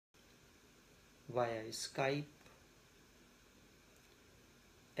via Skype,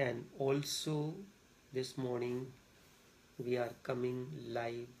 and also this morning we are coming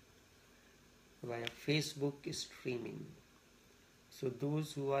live via Facebook streaming. So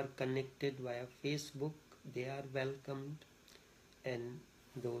those who are connected via Facebook, they are welcomed, and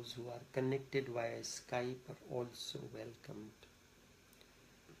those who are connected via Skype are also welcomed.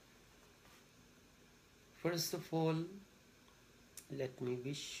 First of all, let me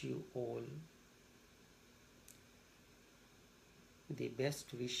wish you all the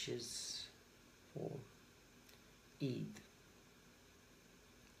best wishes for Eid.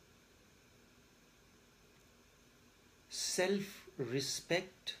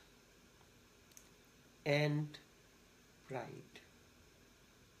 Self-respect and pride.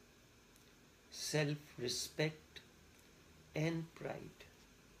 Self-respect and pride.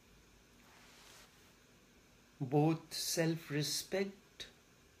 Both self-respect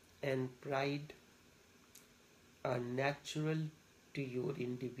and pride are natural to your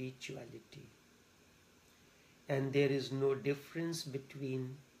individuality, and there is no difference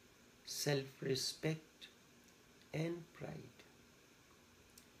between self-respect and pride.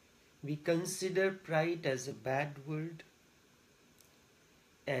 We consider pride as a bad word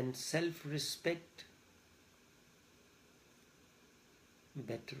and self-respect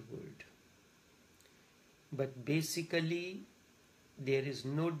better word. But basically, there is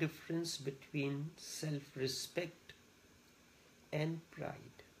no difference between self-respect and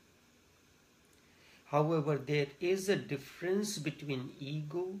pride. However, there is a difference between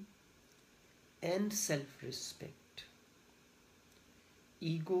ego and self-respect.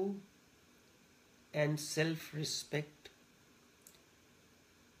 Ego and self-respect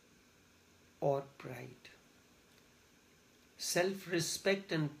or pride.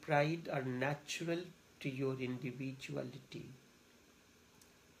 Self-respect and pride are natural to your individuality.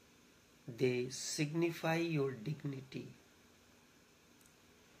 They signify your dignity.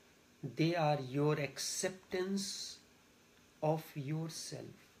 They are your acceptance of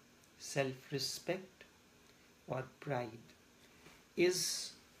yourself. Self-respect or pride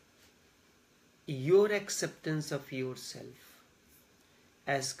is your acceptance of yourself.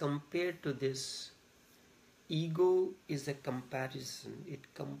 As compared to this, ego is a comparison.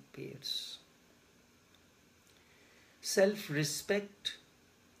 It compares. Self-respect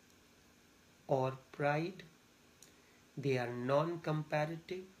or pride, they are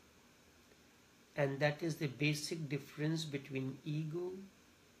non-comparative, and that is the basic difference between ego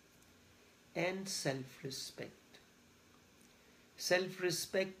and self-respect.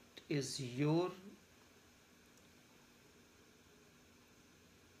 Self-respect is your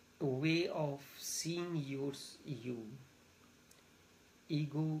way of seeing you.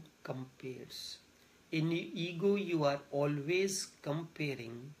 Ego compares. In ego, you are always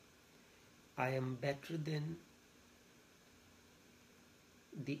comparing. I am better than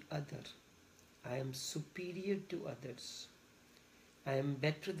the other. I am superior to others. I am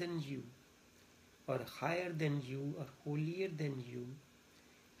better than you, or higher than you, or holier than you.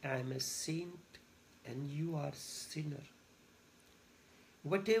 I am a saint and you are sinner.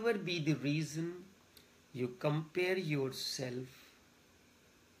 Whatever be the reason, you compare yourself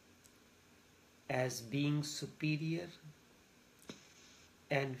as being superior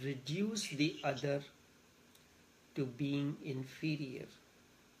and reduce the other to being inferior.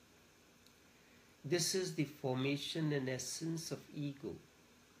 This is the formation and essence of ego.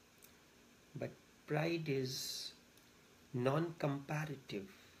 But pride is non-comparative.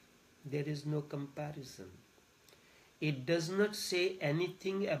 There is no comparison. It does not say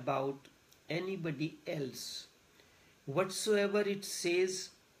anything about anybody else. Whatsoever it says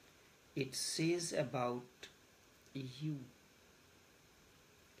about you.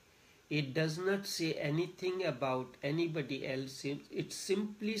 It does not say anything about anybody else. It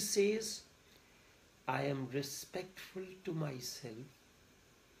simply says, I am respectful to myself.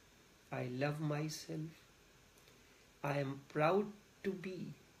 I love myself. I am proud to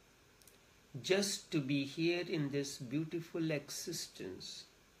be, just to be here in this beautiful existence.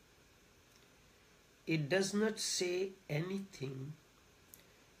 It does not say anything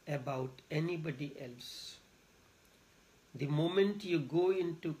about anybody else. The moment you go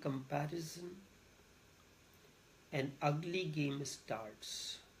into comparison, an ugly game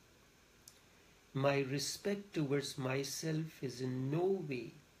starts. My respect towards myself is in no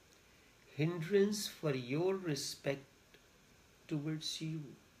way hindrance for your respect towards you.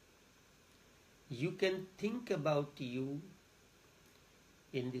 You can think about you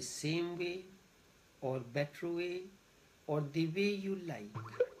in the same way or better way or the way you like.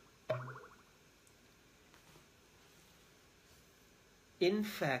 In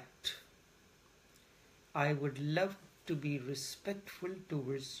fact, I would love to be respectful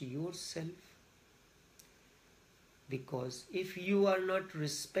towards yourself, because if you are not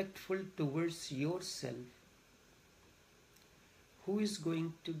respectful towards yourself, who is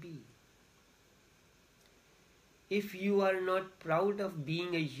going to be? If you are not proud of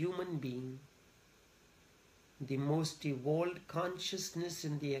being a human being, the most evolved consciousness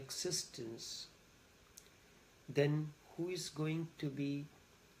in the existence, then who is going to be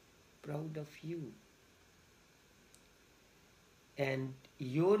proud of you? And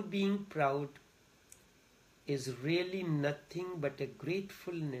your being proud is really nothing but a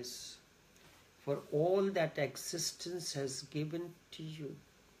gratefulness for all that existence has given to you.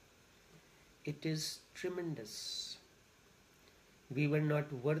 It is tremendous. We were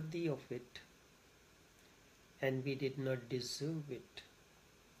not worthy of it, and we did not deserve it.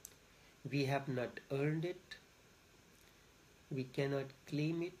 We have not earned it. We cannot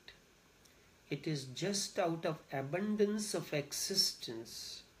claim it. It is just out of abundance of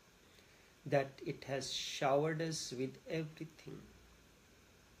existence that it has showered us with everything.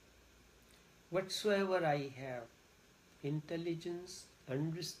 Whatsoever I have, intelligence,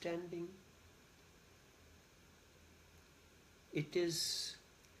 understanding, it is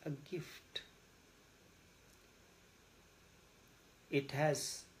a gift. It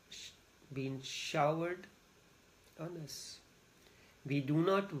has been showered on us. We do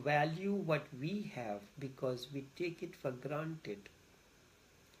not value what we have because we take it for granted.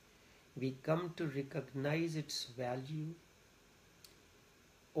 We come to recognize its value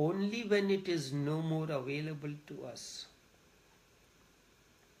only when it is no more available to us.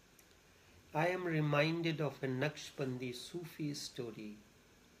 I am reminded of a Naqshbandi Sufi story.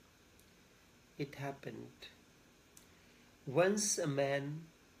 It happened. Once a man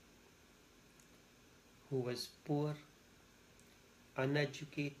who was poor,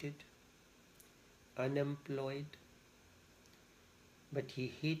 uneducated, unemployed, but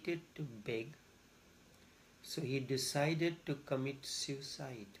he hated to beg, so he decided to commit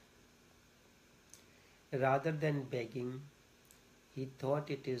suicide. Rather than begging, he thought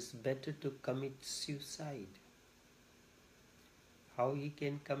it is better to commit suicide. How he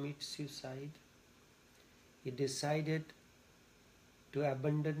can commit suicide? He decided to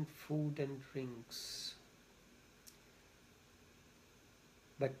abandon food and drinks.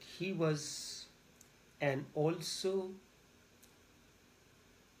 But he was, and also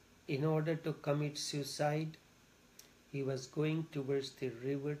in order to commit suicide, he was going towards the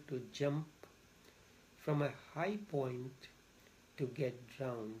river to jump from a high point to get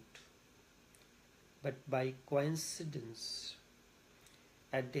drowned. But by coincidence,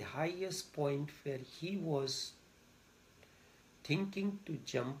 at the highest point where he was thinking to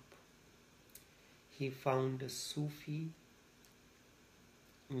jump, he found a Sufi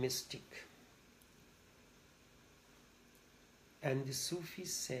mystic. And the Sufi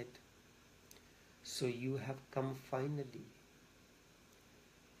said, "So you have come finally.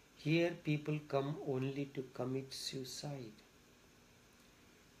 Here people come only to commit suicide.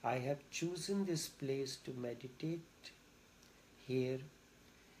 I have chosen this place to meditate here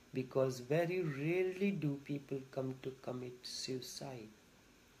because very rarely do people come to commit suicide.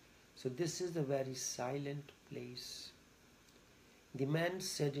 So this is a very silent place." The man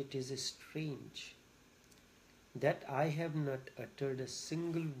said, "It is strange that I have not uttered a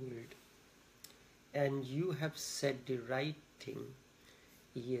single word, and you have said the right thing.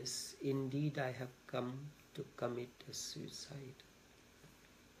 Yes, indeed I have come to commit a suicide."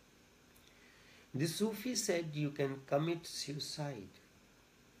 The Sufi said, "You can commit suicide,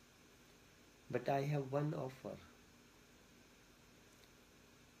 but I have one offer.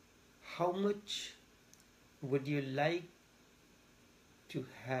 How much would you like to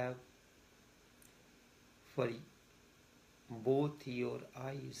have for both your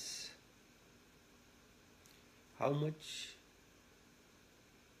eyes? How much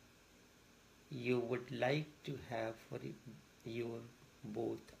you would like to have for your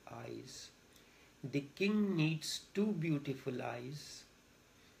both eyes? The king needs two beautiful eyes,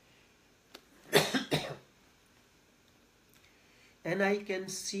 and I can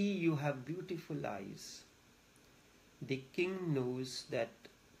see you have beautiful eyes. The king knows that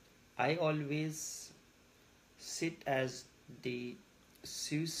I always sit as the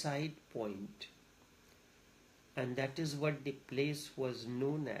suicide point, and that is what the place was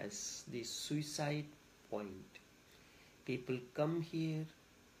known as, the suicide point. People come here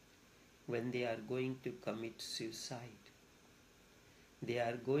when they are going to commit suicide. They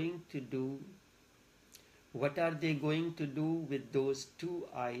are going to do, what are they going to do with those two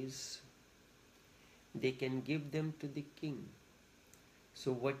eyes? They can give them to the king.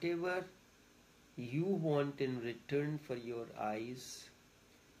 So whatever you want in return for your eyes,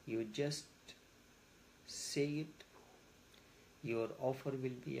 you just say it, your offer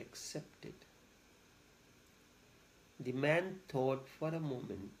will be accepted. The man thought for a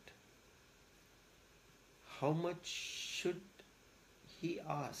moment, how much should he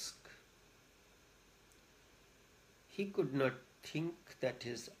ask? He could not think that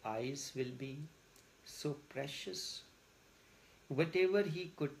his eyes will be so precious. Whatever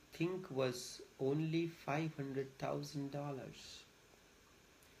he could think was only $500,000.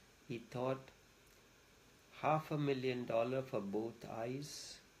 He thought $500,000 for both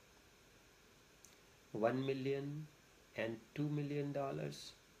eyes, $1 million and $2 million,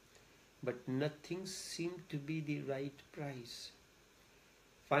 but nothing seemed to be the right price.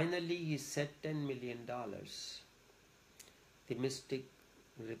 Finally, he said $10 million. The mystic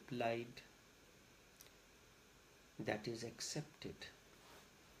replied, that is accepted.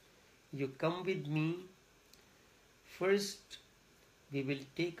 You come with me. First, we will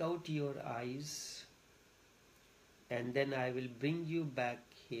take out your eyes, and then I will bring you back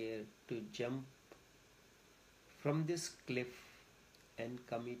here to jump from this cliff and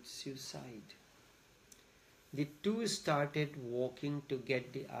commit suicide. The two started walking to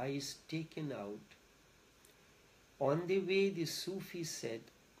get the eyes taken out. On the way, the Sufi said,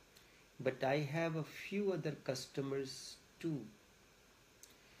 but I have a few other customers too.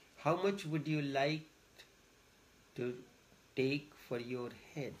 How much would you like to take for your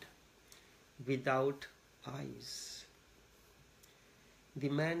head without eyes? The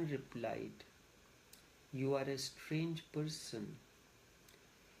man replied, you are a strange person.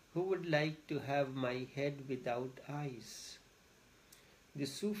 Who would like to have my head without eyes? The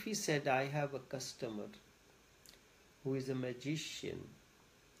Sufi said, I have a customer who is a magician,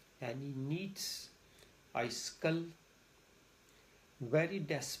 and he needs a skull very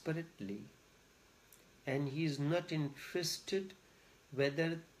desperately, and he is not interested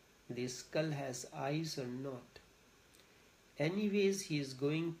whether the skull has eyes or not. Anyways, he is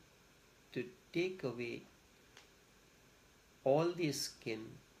going to take away all the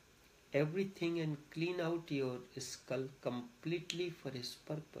skin, everything, and clean out your skull completely for his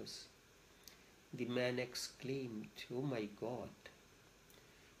purpose. The man exclaimed, oh my God,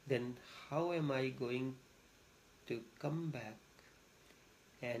 then how am I going to come back?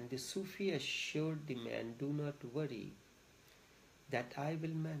 And the Sufi assured the man, do not worry, that I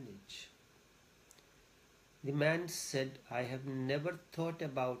will manage. The man said, I have never thought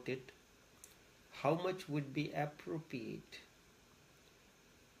about it. How much would be appropriate?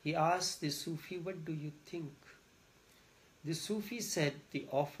 He asked the Sufi, what do you think? The Sufi said, the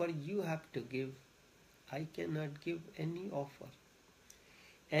offer you have to give, I cannot give any offer.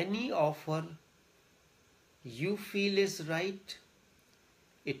 Any offer you feel is right,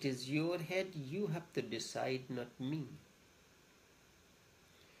 it is your head, you have to decide, not me.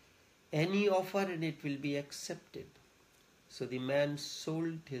 Any offer and it will be accepted. So the man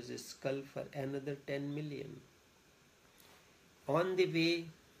sold his skull for another 10 million. On the way,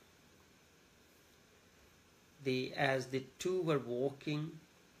 as the two were walking,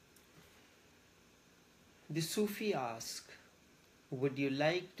 the Sufi asked, would you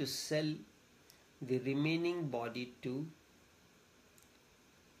like to sell the remaining body too?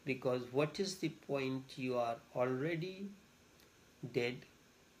 Because what is the point? You are already dead.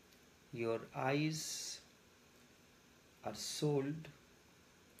 Your eyes are sold.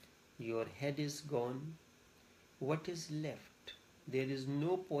 Your head is gone. What is left? There is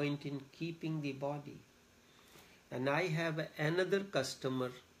no point in keeping the body. And I have another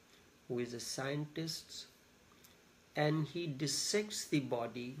customer who is a scientist, and he dissects the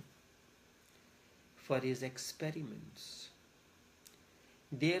body for his experiments.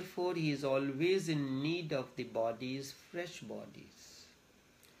 Therefore, he is always in need of the bodies, fresh bodies.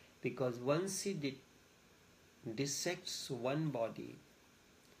 Because once he dissects one body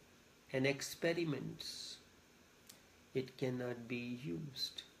and experiments, it cannot be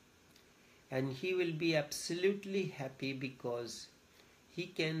used. And he will be absolutely happy because he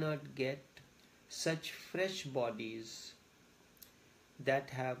cannot get such fresh bodies that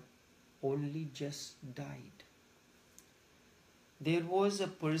have only just died. There was a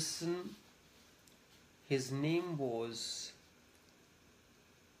person, his name was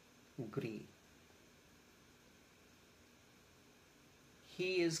Gray.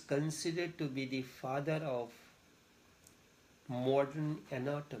 He is considered to be the father of modern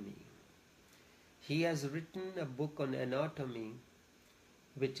anatomy. He has written a book on anatomy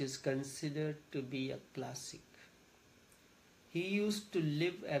which is considered to be a classic. He used to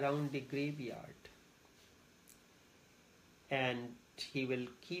live around the graveyard, and he will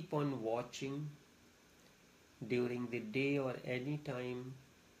keep on watching during the day or any time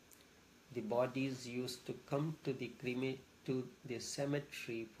the bodies used to come to the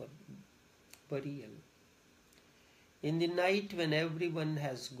cemetery for burial. In the night when everyone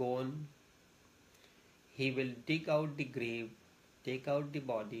has gone, he will dig out the grave, take out the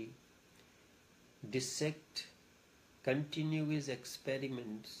body, dissect, continue his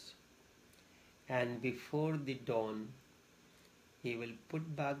experiments, and before the dawn, he will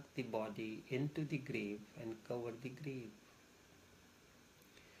put back the body into the grave and cover the grave.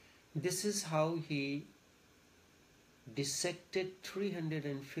 This is how he dissected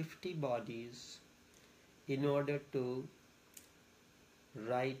 350 bodies in order to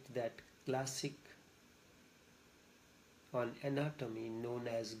write that classic on anatomy known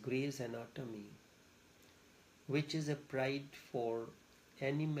as Gray's Anatomy, which is a pride for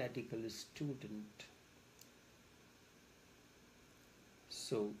any medical student.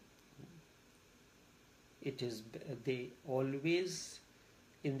 So it is, they always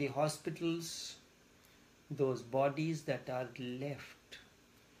in the hospitals, those bodies that are left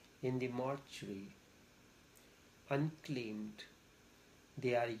in the mortuary unclaimed,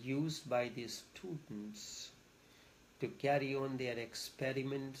 they are used by the students to carry on their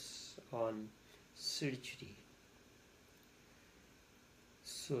experiments on surgery.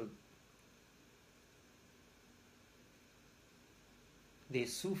 So the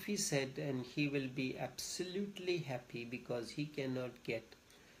Sufi said, and he will be absolutely happy because he cannot get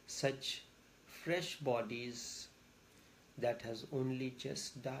such fresh bodies that has only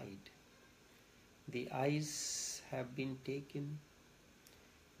just died. The eyes have been taken,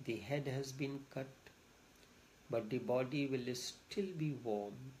 the head has been cut, but the body will still be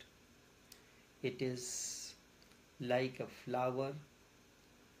warmed. It is like a flower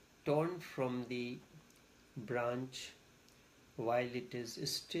torn from the branch while it is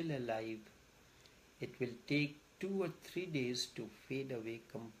still alive. It will take 2 or 3 days to fade away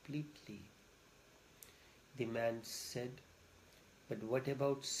completely. The man said, but what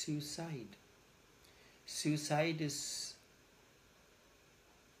about suicide? Suicide is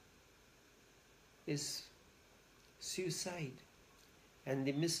suicide. And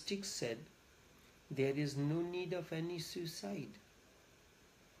the mystic said, there is no need of any suicide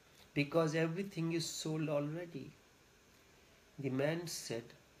because everything is sold already. The man said,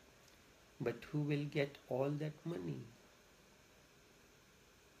 but who will get all that money?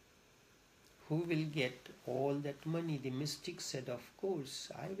 Who will get all that money? The mystic said, of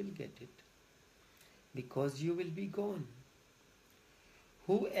course, I will get it, because you will be gone.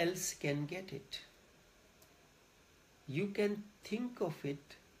 Who else can get it? You can think of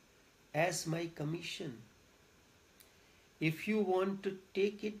it as my commission. If you want to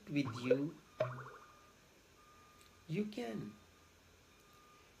take it with you, you can.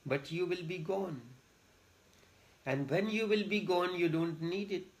 But you will be gone. And when you will be gone, you don't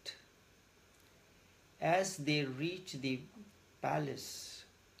need it. As they reached the palace,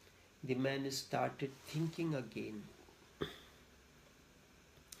 the man started thinking again.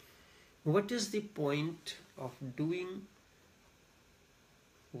 What is the point of doing?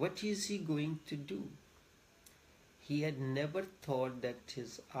 What is he going to do? He had never thought that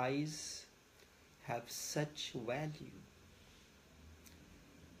his eyes have such value.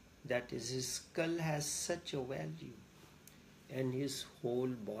 That is, his skull has such a value, and his whole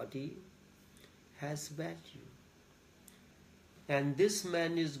body has value. And this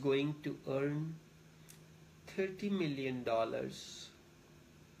man is going to earn $30 million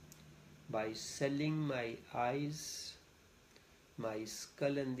by selling my eyes, my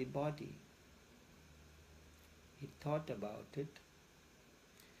skull and the body. He thought about it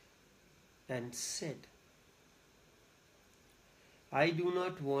and said, I do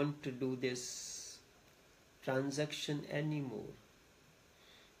not want to do this transaction anymore.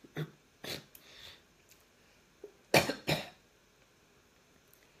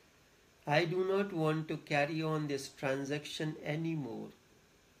 I do not want to carry on this transaction anymore.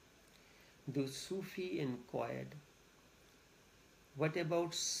 The Sufi inquired, what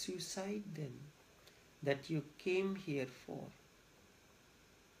about suicide then, that you came here for?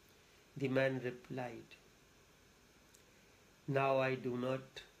 The man replied, now I do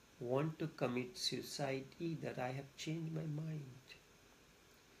not want to commit suicide either. I have changed my mind.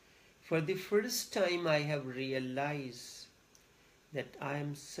 For the first time I have realized that I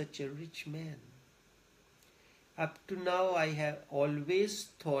am such a rich man. Up to now I have always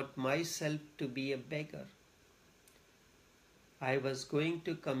thought myself to be a beggar. I was going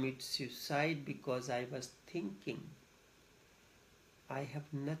to commit suicide because I was thinking, I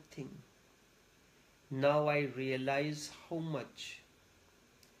have nothing. Now I realize how much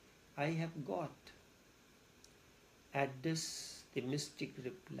I have got. At this, the mystic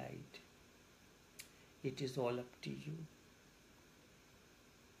replied, "It is all up to you.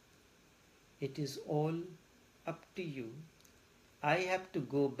 It is all up to you. I have to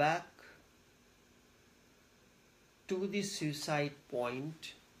go back to the suicide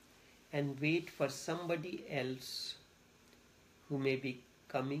point and wait for somebody else who may be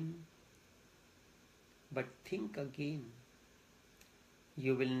coming. But think again.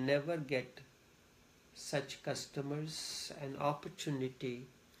 You will never get such customers an opportunity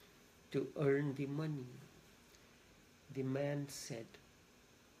to earn the money." The man said,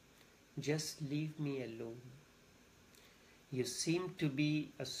 "Just leave me alone. You seem to be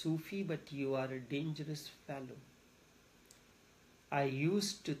a Sufi, but you are a dangerous fellow. I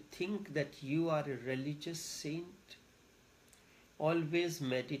used to think that you are a religious saint, always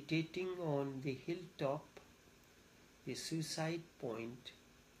meditating on the hilltop, the suicide point.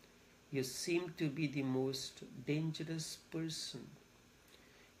 You seem to be the most dangerous person.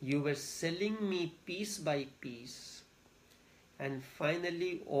 You were selling me piece by piece, and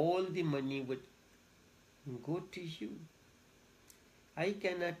finally all the money would go to you. I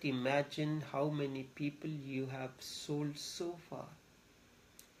cannot imagine how many people you have sold so far,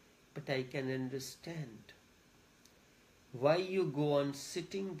 but I can understand why you go on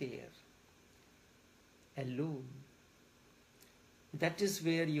sitting there alone. That is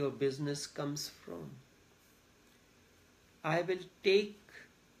where your business comes from. I will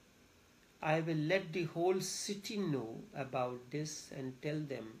let the whole city know about this and tell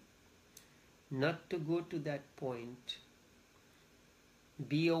them not to go to that point.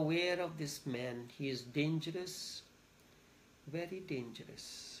 Be aware of this man. He is dangerous, very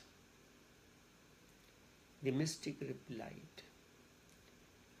dangerous." The mystic replied,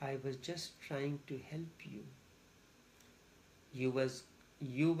 "I was just trying to help you. You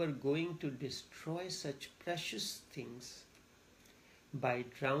were going to destroy such precious things by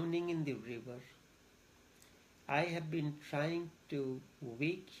drowning in the river. I have been trying to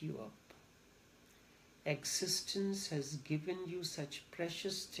wake you up. Existence has given you such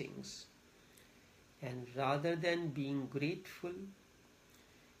precious things, and rather than being grateful,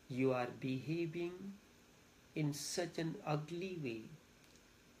 you are behaving in such an ugly way,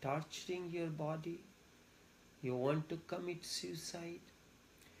 torturing your body. You want to commit suicide.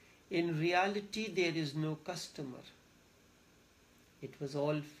 In reality, there is no customer. It was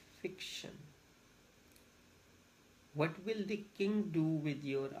all fiction. What will the king do with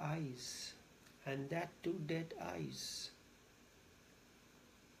your eyes, and that too dead eyes?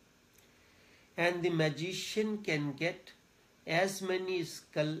 And the magician can get as many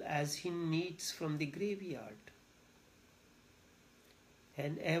skulls as he needs from the graveyard.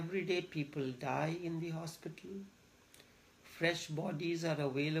 And every day people die in the hospital. Fresh bodies are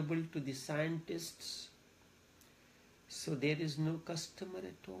available to the scientists. So there is no customer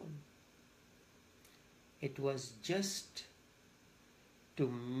at all. It was just to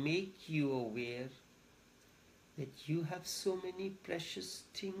make you aware that you have so many precious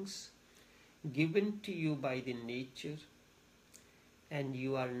things given to you by the nature, and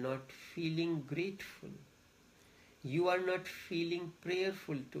you are not feeling grateful. You are not feeling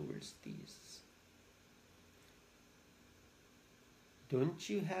prayerful towards these. Don't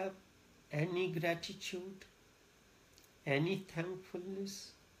you have any gratitude, any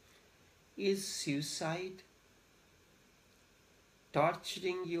thankfulness? Is suicide,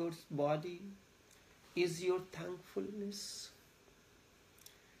 torturing your body, is your thankfulness?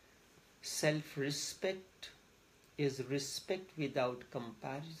 Self-respect is respect without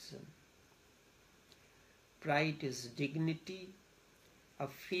comparison. Pride is dignity, a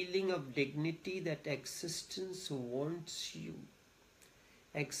feeling of dignity that existence wants you.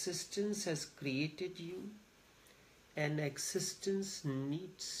 Existence has created you, and existence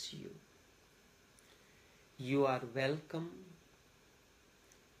needs you. You are welcome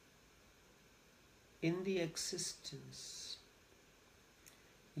in the existence.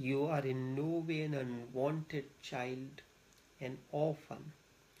 You are in no way an unwanted child, an orphan.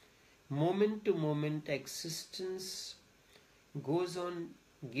 Moment to moment, existence goes on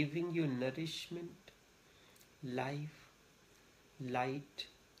giving you nourishment, life, light,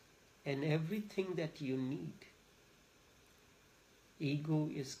 and everything that you need. Ego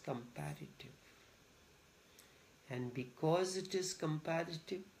is comparative. And because it is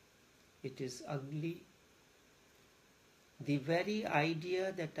comparative, it is ugly. The very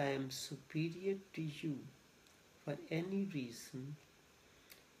idea that I am superior to you for any reason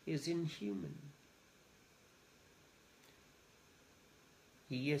is inhuman.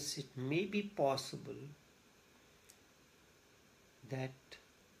 Yes, it may be possible that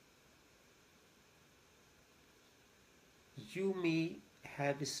you may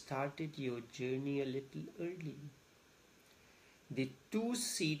have started your journey a little early. The two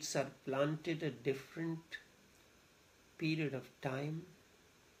seeds are planted at different period of time.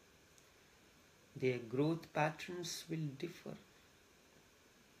 Their growth patterns will differ.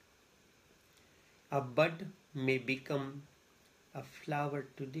 A bud may become a flower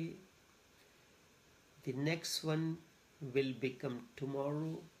today. The next one will become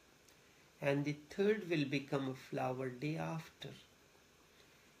tomorrow, and the third will become a flower day after.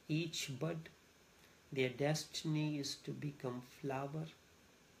 Each bud, their destiny is to become flower.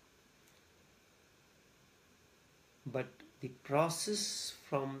 But the process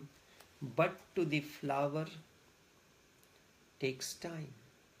from bud to the flower takes time.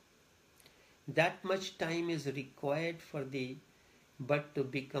 That much time is required for the bud to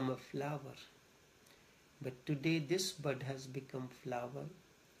become a flower. But today this bud has become flower.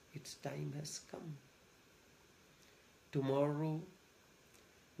 Its time has come. Tomorrow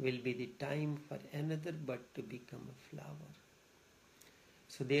will be the time for another bud to become a flower.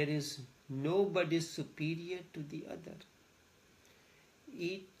 So there is nobody superior to the other.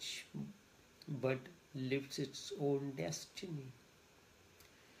 Each bud lives its own destiny.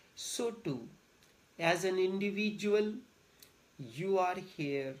 So too, as an individual, you are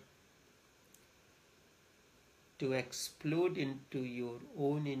here to explode into your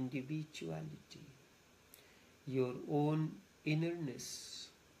own individuality, your own innerness.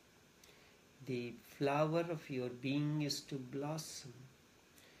 The flower of your being is to blossom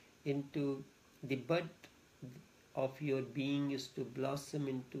into, the bud of your being is to blossom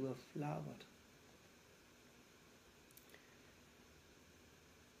into a flower.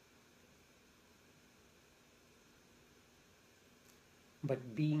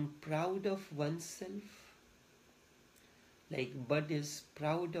 But being proud of oneself, like bud is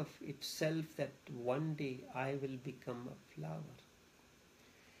proud of itself that one day I will become a flower,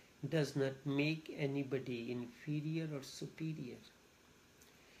 does not make anybody inferior or superior.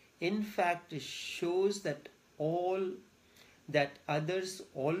 In fact, it shows that others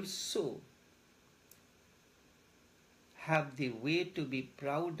also have the way to be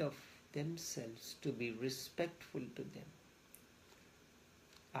proud of themselves, to be respectful to them.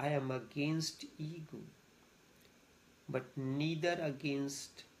 I am against ego, but neither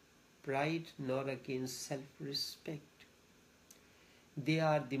against pride nor against self-respect. They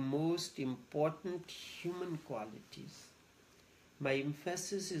are the most important human qualities. My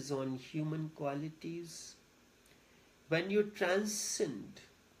emphasis is on human qualities. When you transcend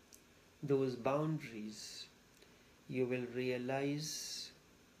those boundaries, you will realize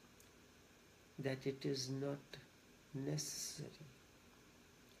that it is not necessary.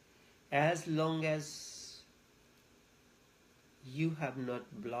 As long as you have not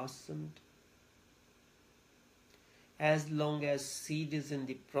blossomed, as long as seed is in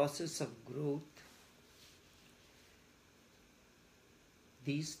the process of growth,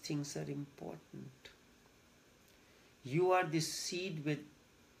 these things are important. You are the seed with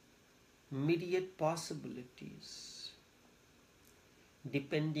myriad possibilities,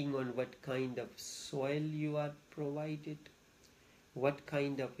 depending on what kind of soil you are provided, what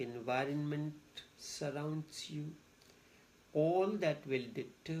kind of environment surrounds you. All that will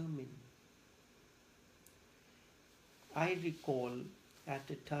determine. I recall at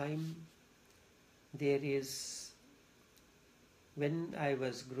a time when I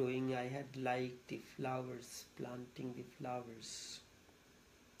was growing, I had liked the flowers, planting the flowers.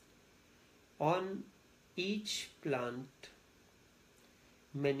 On each plant,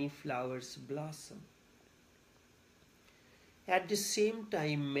 many flowers blossom. At the same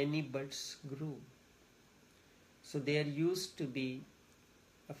time, many buds grow. So there used to be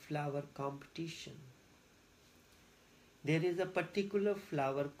a flower competition. There is a particular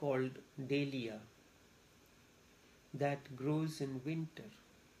flower called dahlia that grows in winter.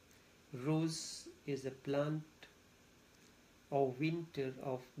 Rose is a plant of winter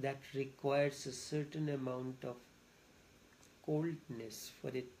that requires a certain amount of coldness for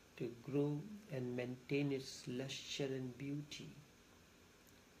it to grow and maintain its luster and beauty.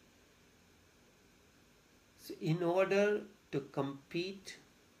 So in order to compete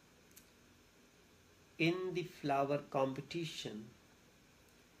in the flower competition,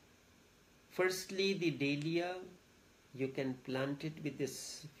 firstly the dahlia, you can plant it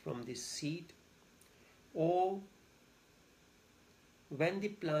from the seed, or when the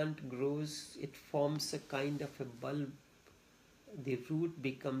plant grows, it forms a kind of a bulb. The root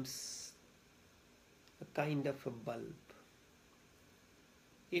becomes a kind of a bulb.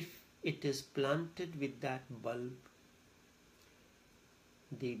 If it is planted with that bulb,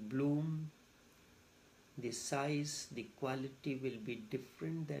 the bloom, the size, the quality will be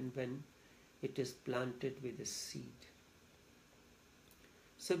different than when it is planted with a seed.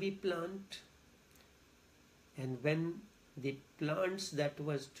 So we plant, and when the plants that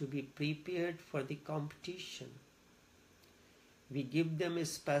was to be prepared for the competition, we give them a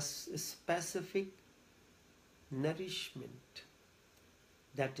specific nourishment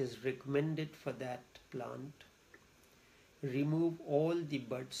that is recommended for that plant. Remove all the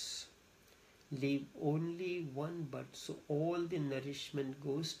buds, leave only one bud, so all the nourishment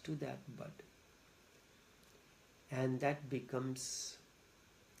goes to that bud, and that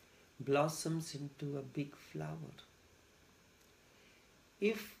blossoms into a big flower.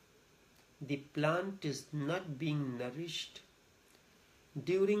 If the plant is not being nourished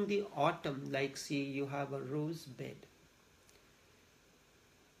during the autumn, like say you have a rose bed,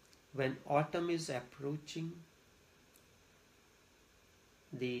 when autumn is approaching,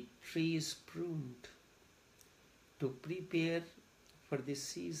 the tree is pruned to prepare for the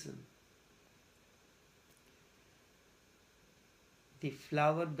season. The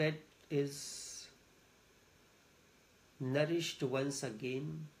flower bed is nourished once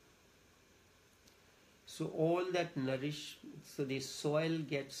again. So all that so the soil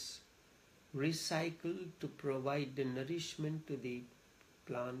gets recycled to provide the nourishment to the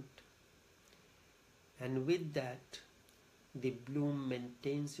plant, and with that the bloom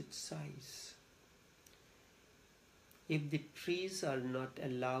maintains its size. If the trees are not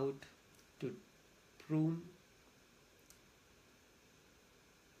allowed to prune,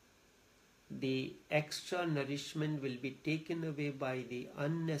 the extra nourishment will be taken away by the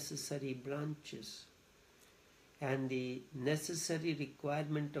unnecessary branches, and the necessary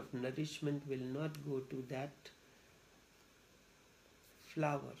requirement of nourishment will not go to that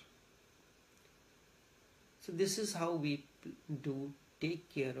flower. So this is how we do take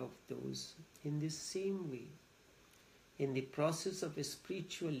care of those. In the same way, in the process of a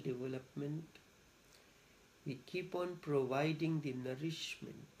spiritual development, we keep on providing the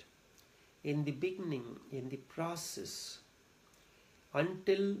nourishment in the beginning, in the process,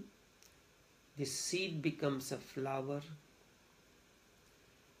 until the seed becomes a flower,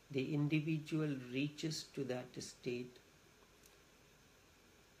 the individual reaches to that state.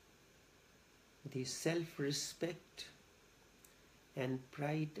 The self-respect and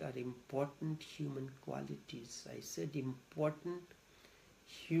pride are important human qualities. I said important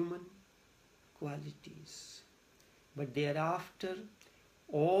human qualities. But thereafter,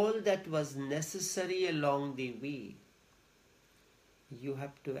 all that was necessary along the way, you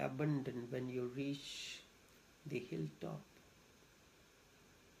have to abandon when you reach the hilltop.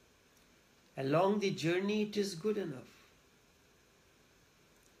 Along the journey, it is good enough.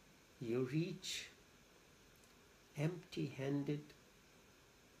 You reach empty-handed.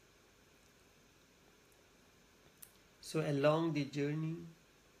 So along the journey,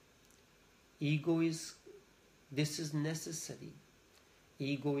 this is necessary.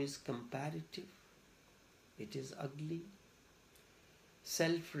 Ego is comparative. It is ugly.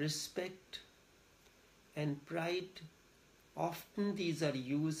 Self-respect and pride, often these are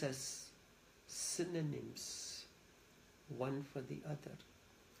used as synonyms, one for the other.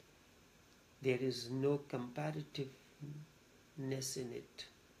 There is no comparativeness in it.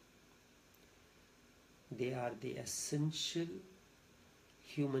 They are the essential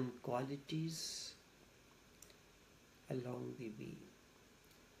human qualities along the way.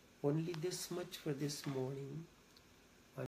 Only this much for this morning.